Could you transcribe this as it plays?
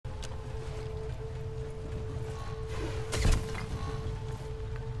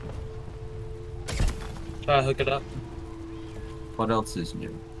Try to hook it up. What else is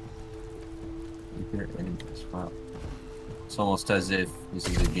new? Here, enemies. Wow. It's almost as if this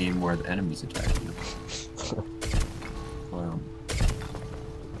is a game where the enemies attack you. Wow.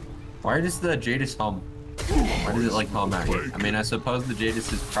 Why does the Jadis hum? Why does it like hum at you? I mean, I suppose the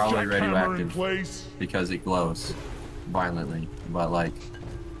Jadis is probably radioactive because it glows violently, but like.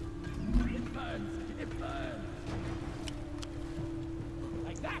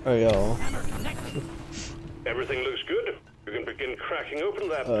 Oh yo. Everything looks good. You can begin cracking open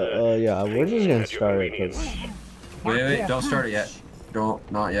that. Yeah, we're just gonna start it because. Wait, don't start it yet.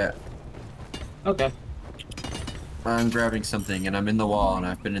 Not yet. Okay. I'm grabbing something and I'm in the wall and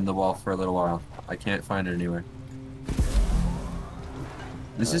I've been in the wall for a little while. I can't find it anywhere.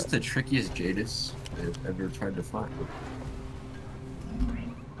 This is the trickiest Jadis I've ever tried to find.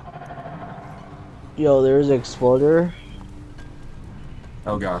 Yo, there's an exploder.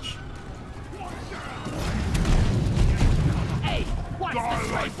 Oh gosh. Hey, what's Die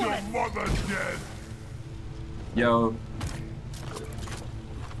this like your bullet? mother dead! Yo.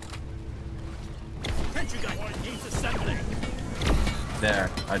 Entry gun needs assembly. There.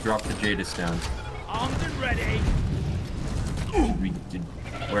 I dropped the Jadis down. Armed and ready.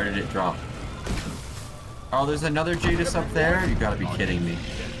 Where did it drop? Oh, there's another Jadis up there? You gotta be kidding me.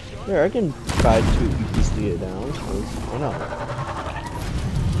 Here, I can try to easily get down. Why not?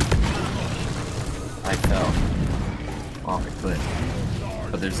 I fell off a cliff.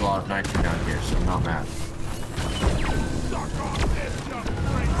 But there's a lot of nitro down here, so I'm not mad.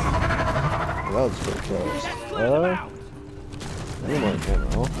 That was pretty close. Anyone can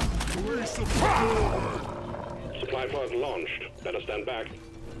know. Supply pod launched. Better stand back.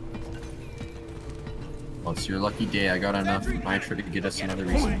 Well, it's your lucky day. I got enough nitro to get us another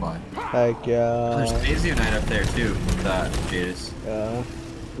resupply. Heck yeah. Oh, there's Phasianite up there too, with that Jadis. Yeah.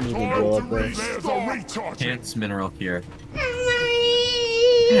 I'm just gonna go up there. There's a retard! Pants mineral here.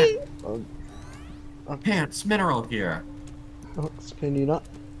 Pants mineral here. Oh, can you not?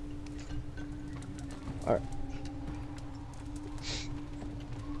 Alright.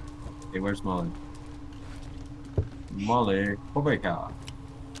 Hey, where's Molly? Molly, oh my god.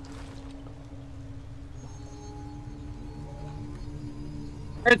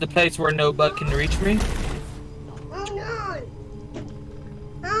 Here's the place where no bug can reach me. Oh no!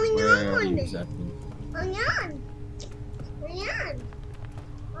 Oh Where are you no! exactly? Oh no! Oh no!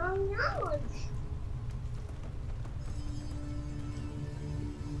 Oh no!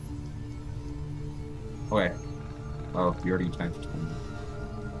 Oh, wait. Oh, you already timed it.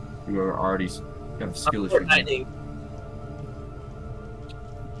 You are already got a skill issue. Fortniting.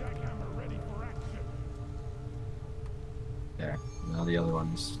 There. Now the other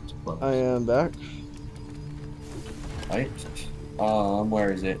one's close. I am back. Right?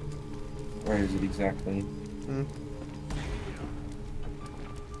 Where is it? Where is it exactly?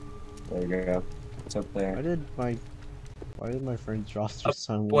 There we go. It's up there. Why did my friend drop through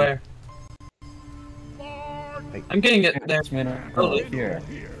somewhere? Where? I'm getting it there. Slowly. Here.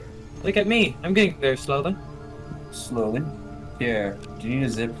 Look at me. I'm getting there slowly. Slowly. Here. Do you need a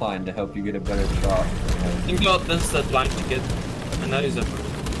zip line to help you get a better shot? You can go up this line to get another zip.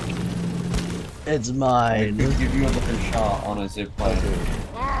 It's I mine. could give you a better shot on a zip line.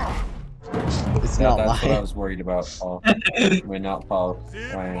 It's Yeah, not that's what I mine. was worried about, Paul. Wait, not Paul.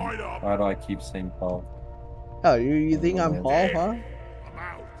 Ryan. Why do I keep saying Paul? Oh, you think I'm Paul, huh? I'm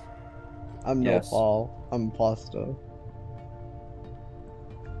out. I'm no Yes. Paul. I'm Pasta.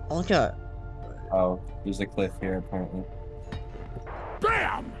 Oh, look at. Oh, there's a cliff here apparently.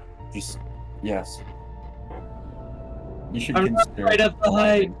 BAM! Just yes. You should I'm consider right up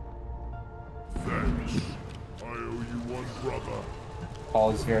behind. Thanks. I owe you one, brother.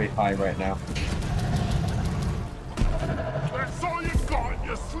 Paul is very high right now. That's all you got,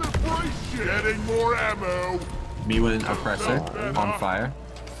 you slippery shit! Getting more ammo! Me with an oppressor on fire.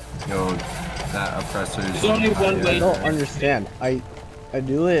 Yo, that oppressor is. There's only one I way. don't understand. I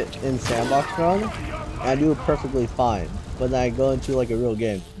do it in sandbox run, and I do it perfectly fine. But then I go into like a real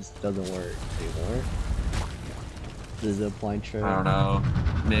game, it just doesn't work anymore. The zipline trip. I don't know.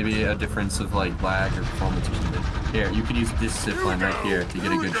 Maybe a difference of like lag or performance or something. Here, you could use this zipline right here to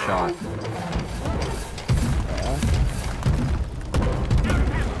get a good shot.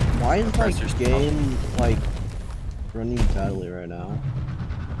 Why is my Pressure's game like running badly right now?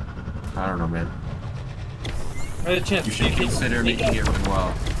 I don't know, man. Right, a chance. You should consider making it run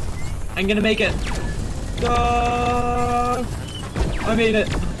well. I'm gonna make it. Go! I made it.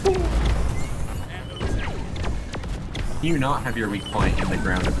 Do you not have your weak point in the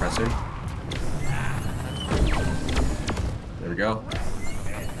ground oppressor? There we go.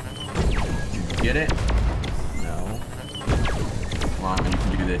 Did you get it? Come on, you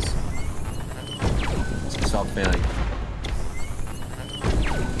can do this. Stop failing.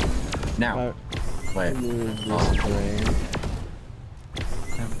 Now. Wait. Move this Oh. terrain.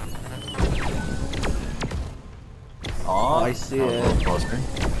 Oh, I see that was a little it. closer.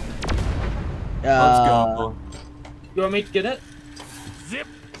 Uh, Let's go. You want me to get it? Zip.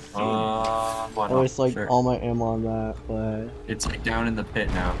 Why not? I waste like Sure. all my ammo on that, but It's like down in the pit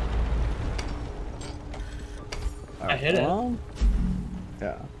now. I hit it.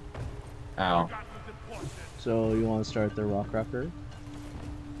 Yeah. Ow. So you want to start the rock wrecker?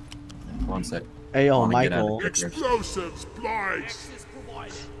 1 sec. Hey, yo, Wanna get out of Michael. here. Explosives, please. Access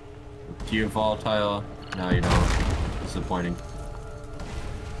provided. Do you have volatile? No, you don't. Disappointing.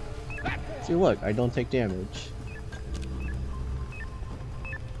 See, look, I don't take damage.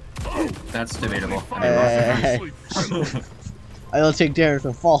 That's debatable. Hey. I don't take damage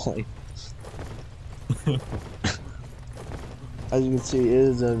from falling. As you can see, it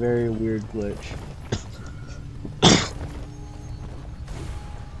is a very weird glitch.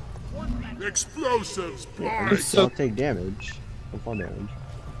 Explosives, I please. just don't take damage. Don't fall damage.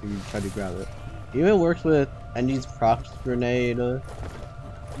 If you try to grab it. It even works with Andy's proc grenade. You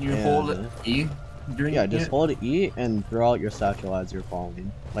Yeah. hold E during Yeah, just it? hold E and throw out your satchel as you're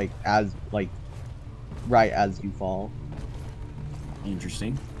falling. Like, right as you fall.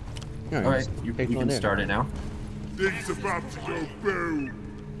 Interesting. Yeah, Alright, just you take can one in. start it now. Things about to go boom.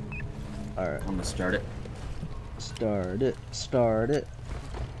 Alright, I'm gonna start it. start it. Start it.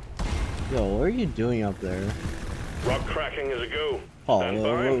 Yo, what are you doing up there? Rock cracking is a go. Oh, Stand what- by.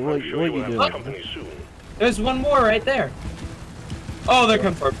 what- I'm what sure are you will you have doing? company soon. There's one more right there. Oh, they're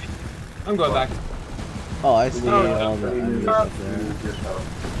coming for me. I'm going back. Oh, I see Oh, all the enemies up there.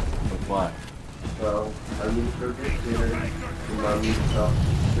 With what? Well, I need to go get dinner and I need to stop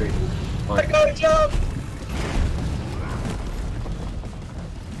trading. I gotta jump!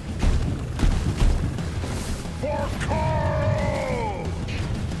 For Carl!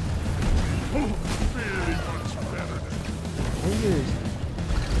 Very much better.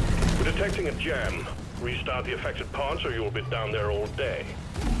 We're detecting a jam. Restart the affected parts or you will be down there all day.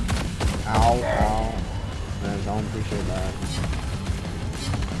 Ow, ow. Man, I don't appreciate that.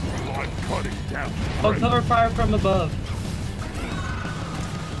 Blood cutting down. Oh, cover fire from above.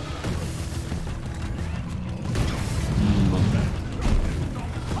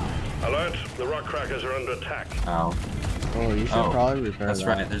 Alert, the rock crackers are under attack. Ow. Oh, you should Oh, probably repair That's that.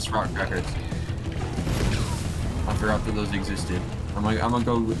 right, there's rock crackers. I forgot that those existed. I'm gonna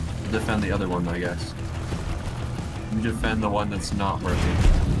go defend the other one, I guess. Let me defend the one that's not working.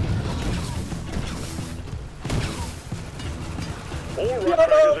 All rock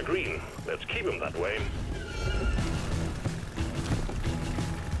crackers are green. Let's keep them that way.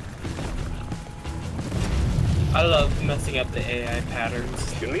 I love messing up the AI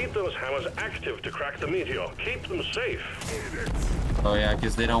patterns. You need those hammers active to crack the meteor. Keep them safe. Oh yeah,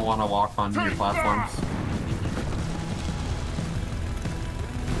 because they don't want to walk on your platforms.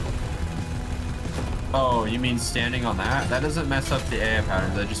 Oh, you mean standing on that? That doesn't mess up the AI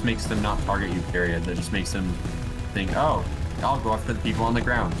patterns. That just makes them not target you, period. That just makes them think, oh, I'll go after the people on the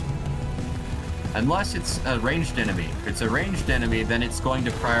ground. Unless it's a ranged enemy. If it's a ranged enemy, then it's going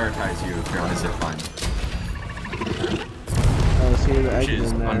to prioritize you if you're on a zipline. Oh, see the Which egg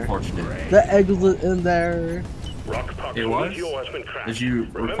is in there. unfortunate. The egg's in there. Rock pocket It was? meteor has been cracked. Did you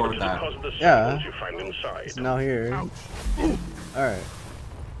Remember record to that? deposit the Yeah. samples you find inside. It's now here. Alright.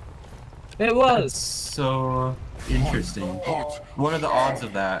 It was. So interesting. What are the odds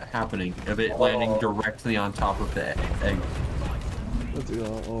of that happening? Of it landing directly on top of the egg? Let's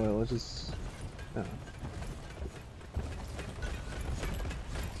go. Oh, wait, let's just. Yeah.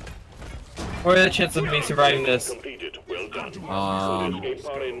 What are the chances of me surviving this? Completed. Well done. Escape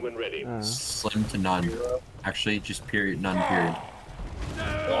pod in when ready. Slim to none. Actually, just period, none period.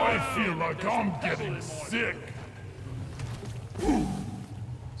 I feel like I'm getting sick.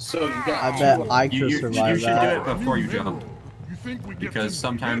 So you got I bet I You, could you survive should do that. it before you jump, You think we get because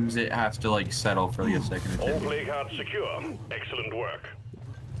sometimes it has to like settle for like a second or All two. play cards secure. Excellent work.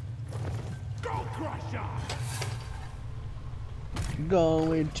 Go Crusher!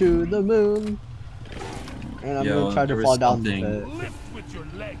 Going to the moon. And I'm Yo, gonna try there to was fall down the something- pit. Lift with your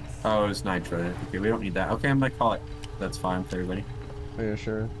legs. Oh, it was nitro. Okay, we don't need that. Okay, I'm gonna call it. That's fine for everybody. Are you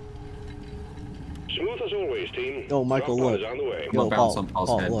sure? Smooth as always, team. Yo, Michael, Drop pod look. is on the way. I'm gonna bounce Paul, on Paul's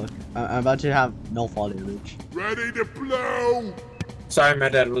Paul, head. look. I'm about to have no fall damage. Ready to blow. Sorry, my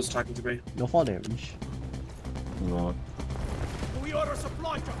dad was talking to me. No fall damage. Uh, We order a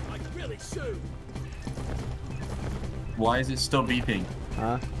supply truck like really soon. Why is it still beeping?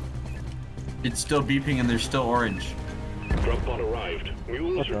 Huh? It's still beeping and there's still orange. Drop pod arrived.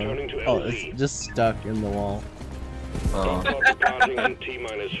 Mule is returning to Oh, LZ. it's just stuck in the wall. Drop pod departing in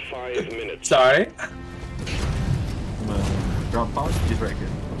T-minus 5 minutes. Sorry. Drop pod? He's right here.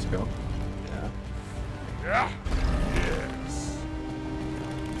 Let's go. Yeah. Yes.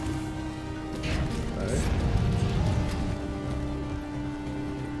 Alright.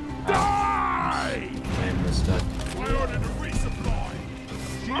 Die! I missed it. I ordered a resupply.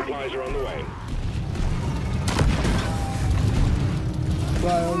 Supplies are on the way.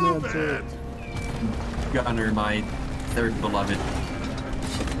 Fly on Move that too. it! Gunner, my third beloved.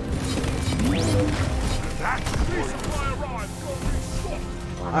 That resupply arrived. Go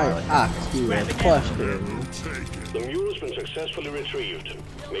restock. I asked you a question. Take it. The mule has been successfully retrieved.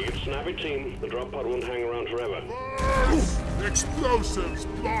 Make it snappy, team. The drop pod won't hang around forever. Explosives,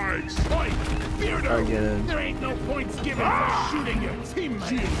 spikes. Fight! Fear no! Targeted. There ain't no points given for shooting your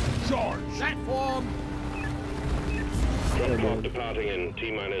teammate! Charge. Platform! Drop pod departing in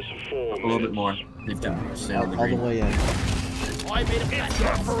T-minus 4 minutes. A little bit more. You can stay on the All the green. way in. I made a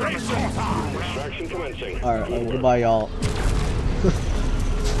platform for time! Extraction commencing. Alright, goodbye y'all.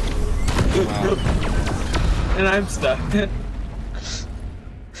 And I'm stuck.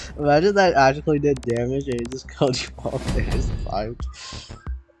 Imagine that actually did damage and it just killed you off and it survived.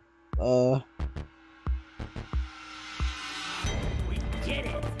 We did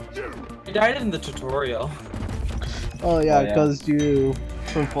it! I died in the tutorial. Oh yeah, Oh, yeah. because you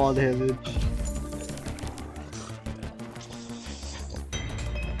from fall damage.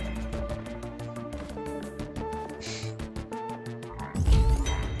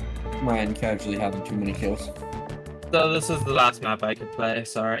 Ryan casually having too many kills. So this is the last map I could play.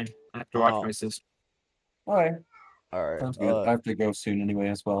 Sorry, I have to watch Oh. my sister. Alright. Alright. Sounds good. I have to go soon anyway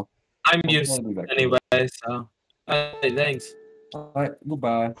as well. I'm I'll used be back anyway, so. Thanks. Alright,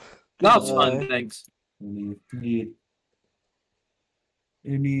 goodbye. That was Goodbye. fun. Thanks. Need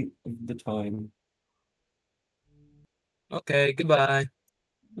any of the time. Okay. Goodbye.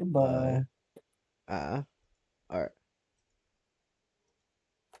 Goodbye. Alright.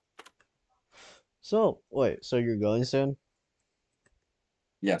 So, wait, so you're going soon?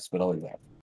 Yes, but I'll be back.